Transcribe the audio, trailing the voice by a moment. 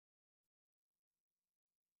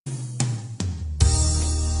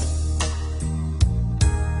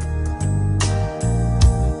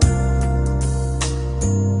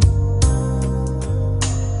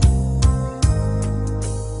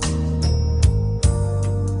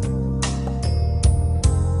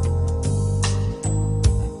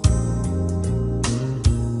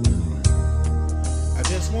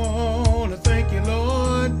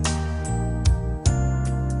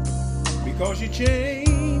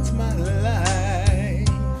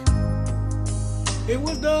It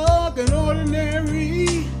was dark and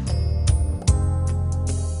ordinary.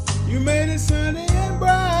 You made it sunny and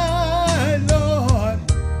bright, Lord.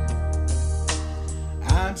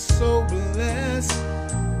 I'm so blessed,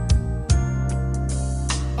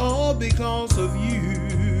 all because of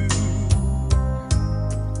you.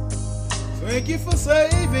 Thank you for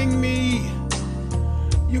saving me.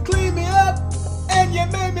 You cleaned me up and you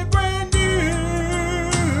made me brand new.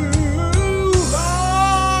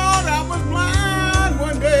 Lord, I was blind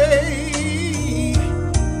one day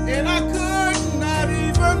and I could not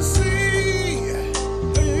even see,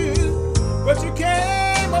 but you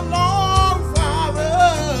came along,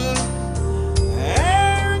 Father,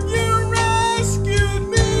 and you rescued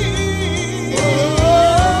me. Oh,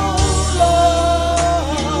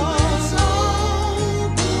 Lord, you've been so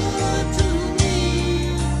good to me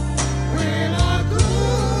when I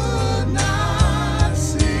could not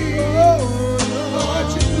see. Oh, Lord,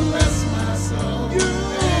 you blessed my soul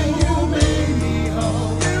and you made me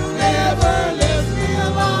whole. You never left me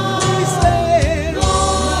alone. He said,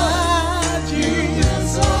 Lord, you've been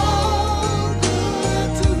so good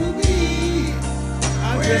to me. I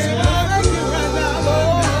just want to thank you right now,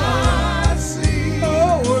 Lord. Oh,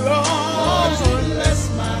 Lord, you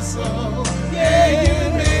blessed my soul. Yeah, you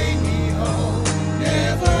made me whole.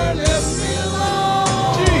 Never left me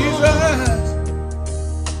alone. Jesus,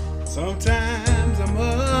 sometimes I'm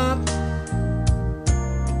up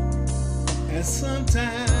and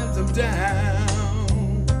sometimes I'm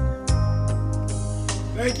down.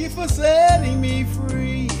 Thank you for setting me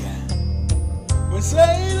free when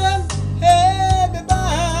Satan had me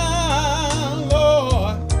bound,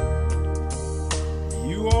 Lord.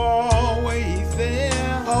 You are always there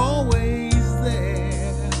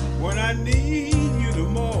when I need you the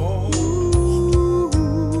most.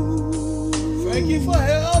 Thank you for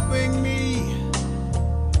helping me.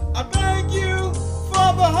 I thank you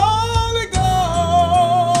for the Holy Ghost.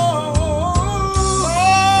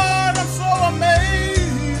 Lord, I'm so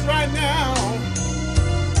amazed right now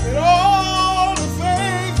at all the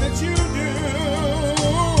things that you do.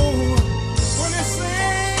 When it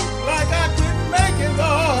seemed like I couldn't make it,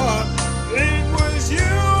 Lord, it was you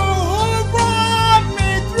who brought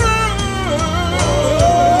me through.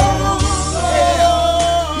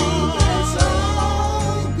 You've been so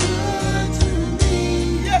good to me.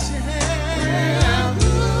 Yes, you have. When I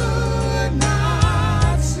could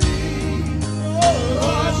not see.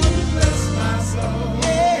 Lord, you blessed my soul.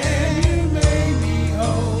 And you made me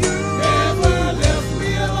whole. You never left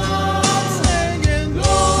me alone. I'm singing,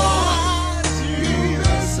 Lord, you've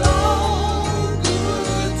been so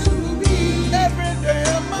good to me. Every day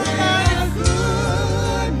of my life. I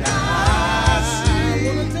could not see. I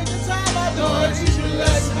wanna take the time out, Lord, you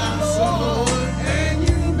blessed my soul. And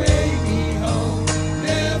you made me whole.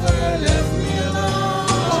 Never left me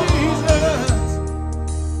alone. Jesus,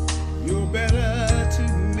 you're better to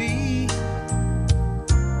me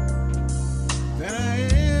than I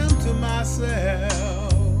am to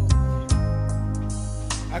myself.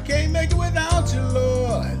 I can't make it without you,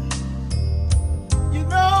 Lord. You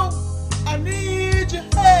know I need your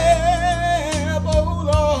help, oh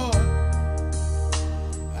Lord.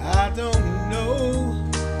 I don't know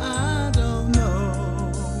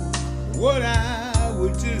what I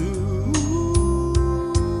would do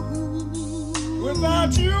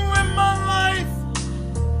without you